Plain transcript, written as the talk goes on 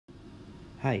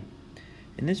Hi,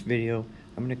 in this video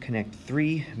I'm going to connect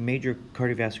three major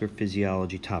cardiovascular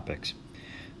physiology topics: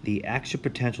 the axial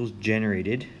potentials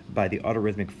generated by the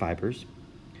autorhythmic fibers,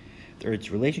 its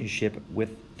relationship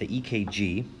with the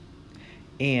EKG,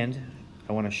 and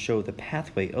I want to show the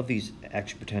pathway of these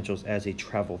axial potentials as they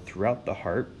travel throughout the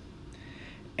heart.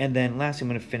 And then lastly, I'm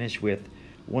going to finish with,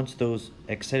 once those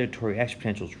excitatory axial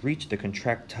potentials reach the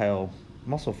contractile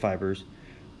muscle fibers,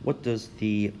 what does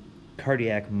the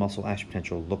cardiac muscle axial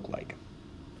potential look like?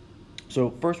 So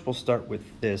first we'll start with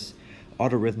this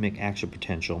autorhythmic axial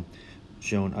potential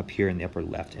shown up here in the upper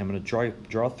left. I'm going to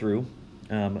draw through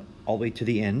all the way to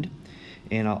the end,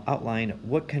 and I'll outline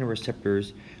what kind of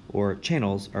receptors or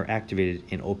channels are activated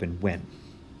and open when.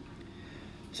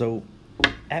 So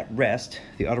at rest,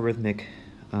 the autorhythmic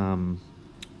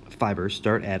fibers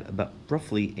start at about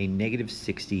roughly a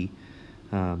 -60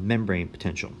 membrane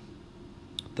potential.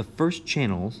 The first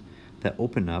channels that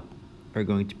open up are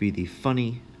going to be the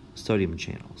funny sodium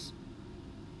channels.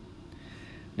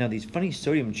 Now, these funny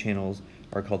sodium channels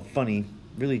are called funny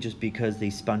really just because they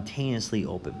spontaneously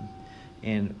open,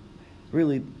 and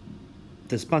really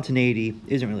the spontaneity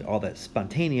isn't really all that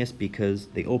spontaneous because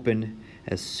they open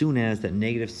as soon as that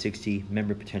 -60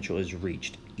 membrane potential is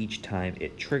reached. Each time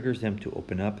it triggers them to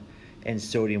open up, and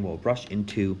sodium will rush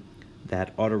into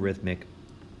that autorhythmic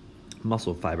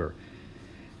muscle fiber.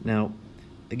 Now,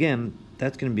 again,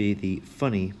 that's going to be the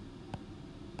funny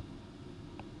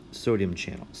sodium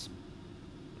channels.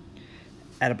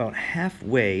 At about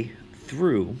halfway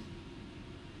through,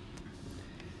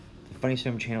 the funny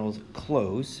sodium channels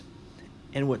close,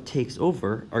 and what takes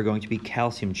over are going to be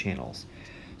calcium channels.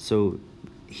 So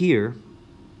here,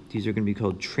 these are going to be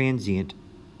called transient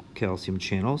calcium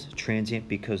channels. Transient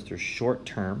because they're short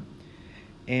term,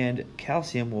 and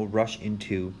calcium will rush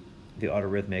into the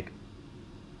autorhythmic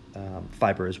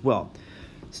fiber as well.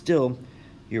 Still,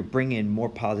 you're bringing in more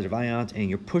positive ions, and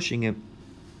you're pushing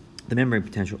the membrane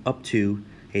potential up to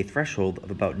a threshold of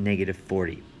about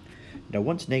 -40. Now,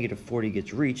 once -40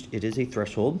 gets reached, it is a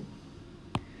threshold,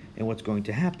 and what's going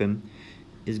to happen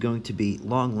is going to be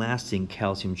long-lasting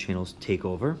calcium channels take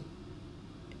over,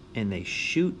 and they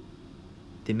shoot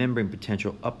the membrane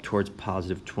potential up towards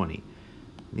 +20.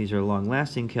 These are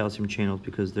long-lasting calcium channels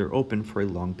because they're open for a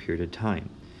long period of time,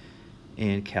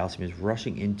 and calcium is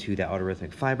rushing into that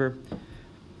autorhythmic fiber,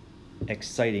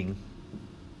 exciting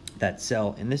that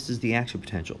cell, and this is the axial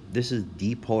potential. This is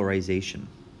depolarization.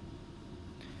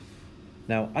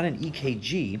 Now, on an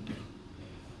EKG,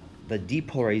 the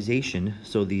depolarization,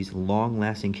 so these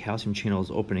long-lasting calcium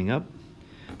channels opening up,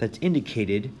 that's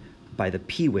indicated by the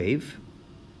P wave.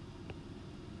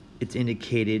 It's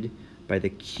indicated by the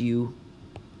QRS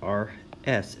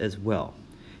as well.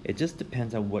 It just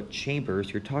depends on what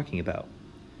chambers you're talking about.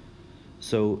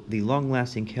 So the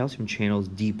long-lasting calcium channels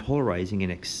depolarizing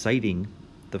and exciting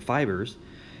the fibers.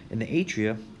 In the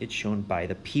atria, it's shown by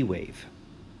the P wave.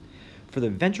 For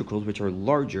the ventricles, which are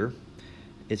larger,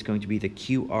 it's going to be the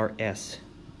QRS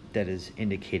that is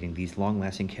indicating these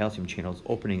long-lasting calcium channels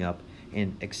opening up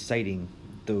and exciting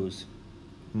those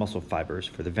muscle fibers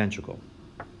for the ventricle.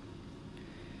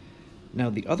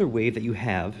 Now, the other wave that you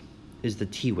have is the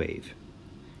T wave.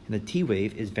 And the T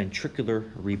wave is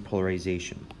ventricular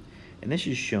repolarization. And this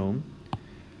is shown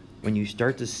when you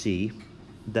start to see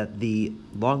that the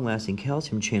long-lasting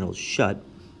calcium channels shut,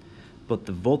 but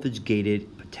the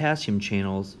voltage-gated potassium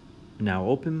channels now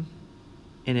open,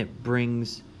 and it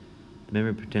brings the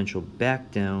membrane potential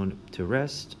back down to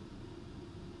rest.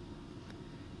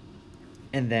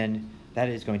 And then that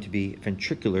is going to be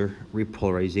ventricular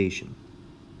repolarization.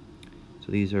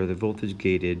 So these are the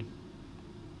voltage-gated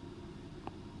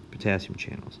potassium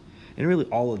channels. And really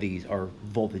all of these are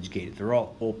voltage gated. They're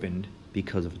all opened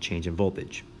because of a change in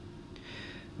voltage.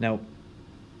 Now,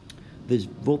 this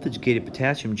voltage gated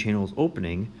potassium channels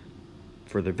opening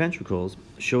for the ventricles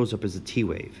shows up as a T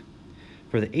wave.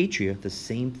 For the atria, the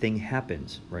same thing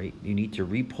happens, right? You need to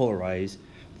repolarize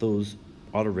those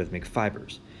autorhythmic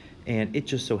fibers. And it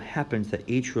just so happens that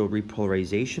atrial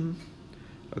repolarization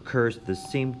occurs at the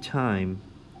same time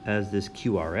as this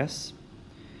QRS.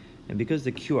 And because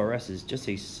the QRS is just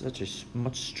such a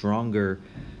much stronger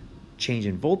change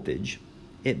in voltage,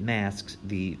 it masks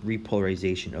the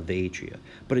repolarization of the atria,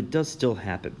 but it does still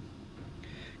happen.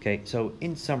 Okay, so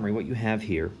in summary, what you have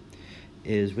here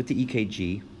is with the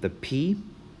EKG, the P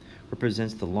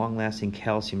represents the long-lasting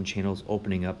calcium channels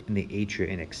opening up in the atria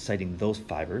and exciting those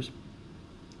fibers.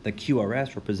 The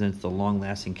QRS represents the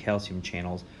long-lasting calcium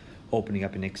channels opening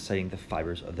up and exciting the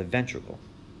fibers of the ventricle.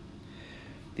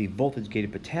 The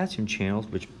voltage-gated potassium channels,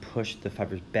 which push the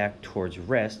fibers back towards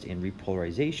rest and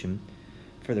repolarization,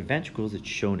 for for the ventricles, it's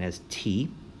shown as T,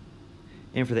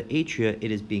 and for the atria,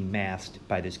 it is being masked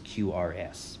by this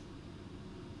QRS.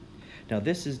 Now,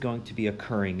 this is going to be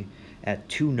occurring at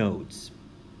two nodes.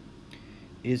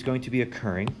 It is going to be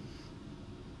occurring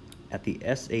at the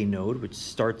SA node, which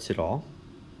starts it all.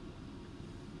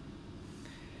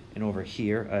 And over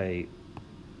here, I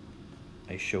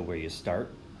show where you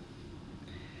start.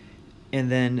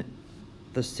 And then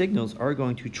the signals are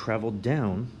going to travel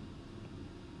down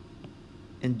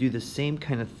and do the same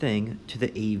kind of thing to the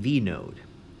AV node.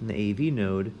 And the AV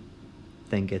node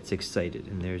then gets excited,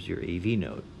 and there's your AV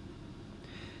node.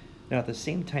 Now, at the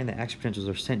same time, the action potentials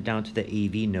are sent down to the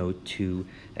AV node to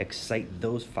excite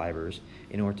those fibers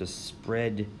in order to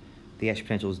spread the action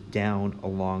potentials down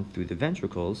along through the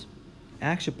ventricles.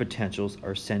 Action potentials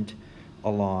are sent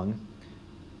along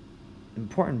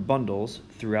important bundles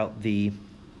throughout the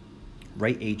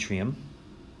right atrium,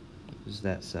 which is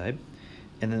that side,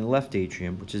 and then the left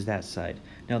atrium, which is that side.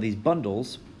 Now, these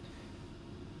bundles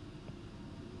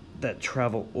that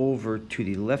travel over to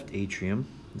the left atrium,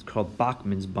 it's called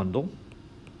Bachmann's bundle.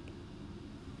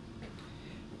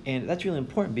 And that's really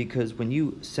important because when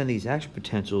you send these action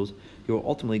potentials, you're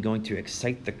ultimately going to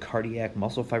excite the cardiac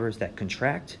muscle fibers that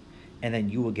contract, and then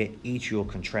you will get atrial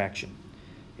contraction.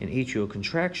 And atrial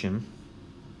contraction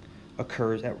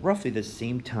occurs at roughly the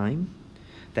same time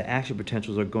the action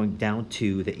potentials are going down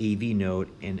to the AV node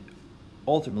and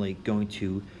ultimately going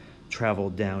to travel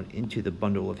down into the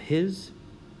bundle of His,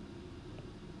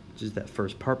 which is that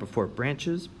first part before it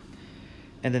branches.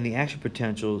 And then the action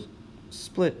potentials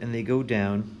split and they go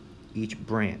down each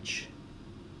branch.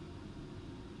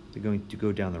 They're going to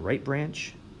go down the right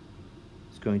branch.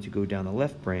 It's going to go down the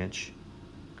left branch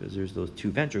because there's those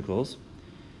two ventricles.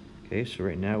 Okay, so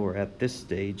right now we're at this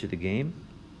stage of the game.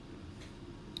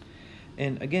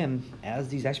 And again, as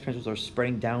these action potentials are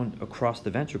spreading down across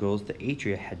the ventricles, the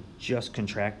atria had just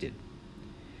contracted.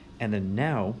 And then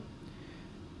now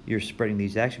you're spreading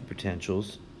these action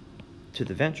potentials to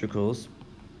the ventricles,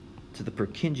 to the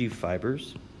Purkinje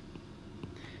fibers.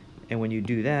 And when you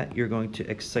do that, you're going to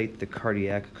excite the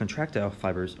cardiac contractile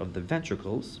fibers of the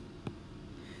ventricles.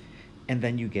 And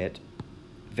then you get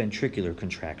ventricular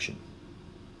contraction.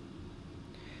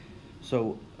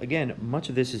 So again, much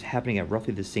of this is happening at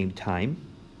roughly the same time.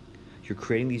 You're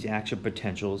creating these action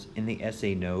potentials in the SA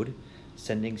node,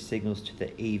 sending signals to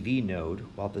the AV node,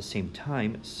 while at the same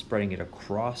time spreading it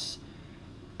across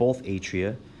both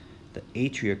atria. The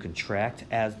atria contract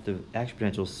as the action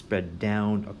potentials spread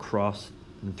down across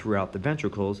and throughout the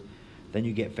ventricles. Then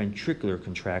you get ventricular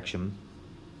contraction,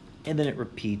 and then it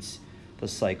repeats the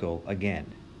cycle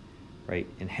again, right?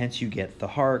 And hence you get the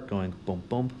heart going bump,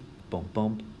 bump, bump,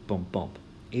 bump, bump, bump.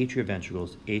 Atria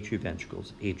ventricles, atria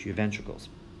ventricles, atria ventricles.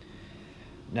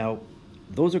 Now,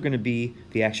 those are going to be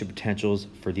the action potentials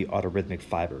for the autorhythmic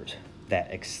fibers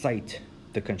that excite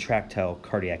the contractile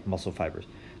cardiac muscle fibers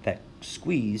that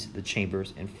squeeze the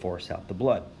chambers and force out the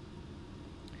blood.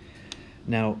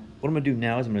 Now, what I'm going to do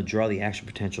now is I'm going to draw the action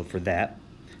potential for that.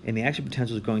 And the action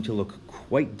potential is going to look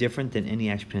quite different than any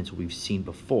action potential we've seen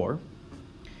before.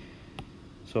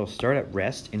 So I'll start at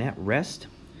rest, and at rest,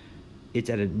 it's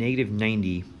at a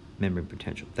 -90 membrane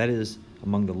potential. That is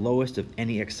among the lowest of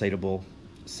any excitable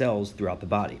cells throughout the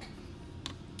body.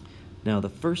 Now, the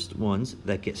first ones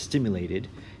that get stimulated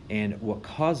and what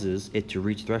causes it to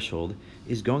reach threshold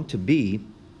is going to be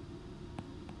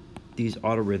these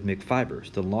autorhythmic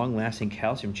fibers, the long-lasting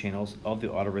calcium channels of the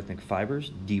autorhythmic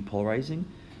fibers depolarizing,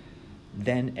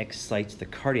 then excites the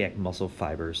cardiac muscle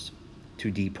fibers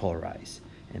to depolarize,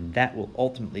 and that will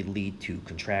ultimately lead to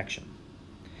contraction.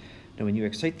 Now, when you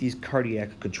excite these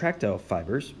cardiac contractile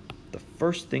fibers, the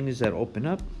first things that open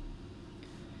up,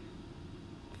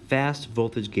 fast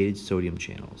voltage-gated sodium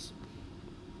channels.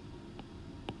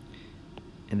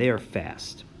 And they are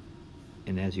fast.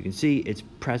 And as you can see, it's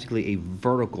practically a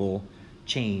vertical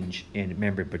change in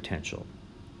membrane potential.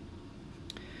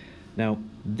 Now,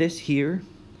 this here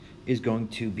is going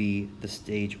to be the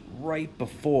stage right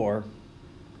before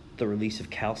the release of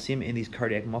calcium in these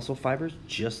cardiac muscle fibers,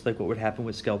 just like what would happen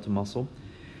with skeletal muscle.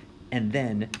 And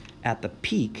then at the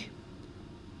peak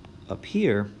up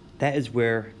here, that is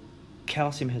where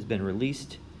calcium has been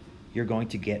released. You're going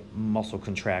to get muscle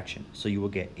contraction. So you will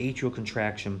get atrial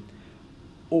contraction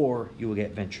or you will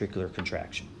get ventricular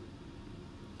contraction.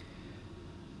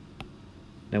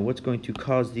 Now, what's going to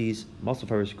cause these muscle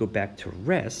fibers to go back to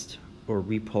rest or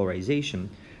repolarization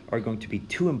are going to be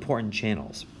two important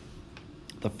channels.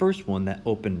 The first one that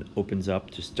opens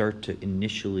up to start to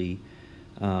initially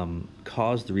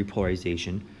cause the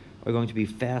repolarization are going to be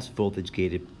fast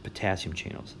voltage-gated potassium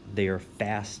channels. They are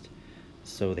fast,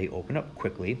 so they open up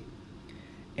quickly.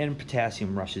 and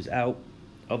potassium rushes out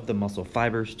of the muscle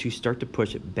fibers to start to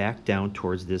push it back down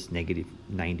towards this negative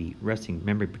 90 resting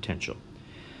membrane potential.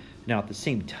 Now at the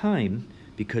same time,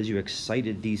 because you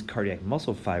excited these cardiac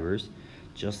muscle fibers,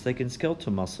 just like in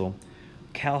skeletal muscle,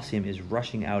 calcium is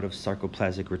rushing out of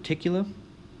sarcoplasmic reticula,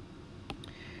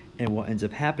 and what ends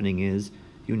up happening is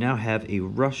you now have a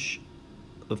rush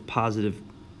of positive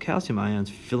calcium ions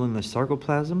filling the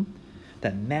sarcoplasm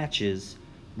that matches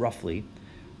roughly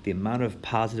the amount of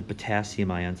positive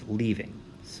potassium ions leaving.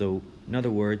 So in other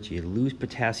words, you lose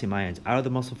potassium ions out of the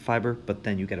muscle fiber, but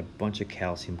then you get a bunch of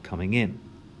calcium coming in.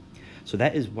 So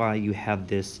that is why you have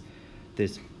this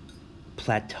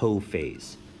plateau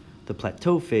phase. The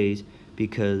plateau phase,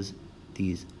 because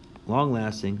these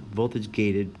long-lasting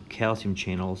voltage-gated calcium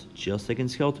channels, just like in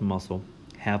skeletal muscle,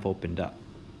 have opened up.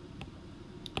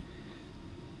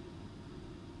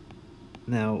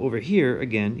 Now over here,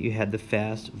 again, you had the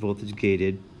fast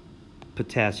voltage-gated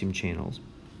potassium channels,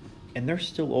 and they're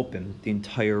still open the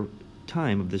entire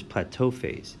time of this plateau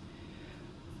phase.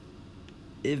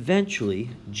 Eventually,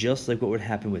 just like what would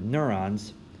happen with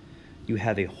neurons, you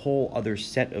have a whole other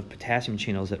set of potassium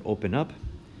channels that open up,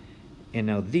 and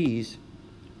now these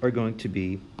are going to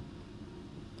be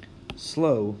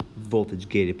slow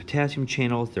voltage-gated potassium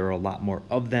channels. There are a lot more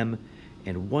of them,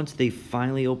 and once they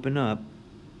finally open up,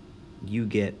 you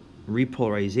get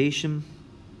repolarization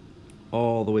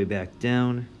all the way back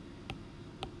down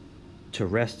to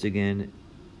rest again,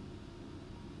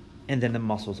 and then the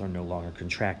muscles are no longer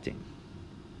contracting.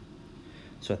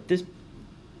 So at this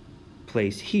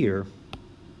place here,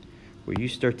 where you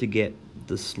start to get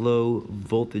the slow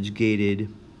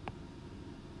voltage-gated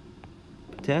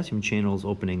potassium channels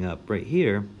opening up right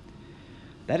here,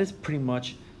 that is pretty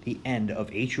much the end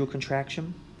of atrial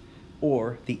contraction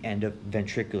or the end of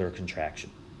ventricular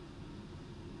contraction.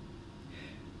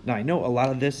 Now I know a lot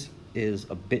of this is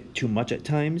a bit too much at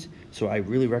times, so I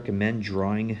really recommend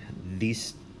drawing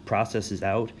these processes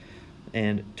out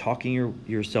and talking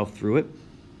yourself through it.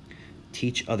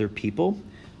 Teach other people.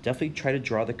 Definitely try to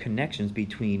draw the connections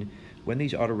between when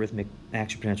these autorhythmic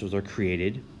action potentials are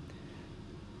created,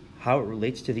 how it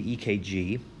relates to the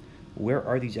EKG, where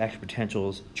are these action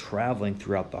potentials traveling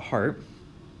throughout the heart,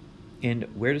 and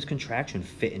where does contraction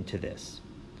fit into this,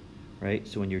 right?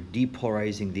 So when you're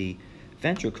depolarizing the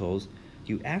ventricles,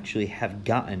 you actually have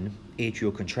gotten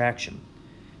atrial contraction.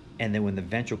 And then when the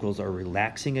ventricles are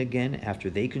relaxing again after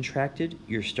they contracted,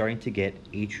 you're starting to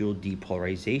get atrial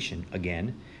depolarization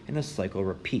again, and the cycle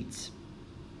repeats.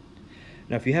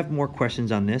 Now, if you have more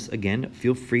questions on this, again,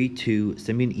 feel free to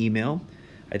send me an email.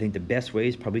 I think the best way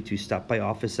is probably to stop by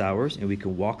office hours, and we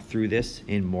can walk through this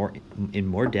in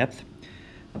more depth.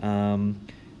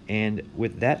 And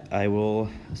with that, I will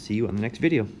see you on the next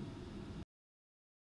video.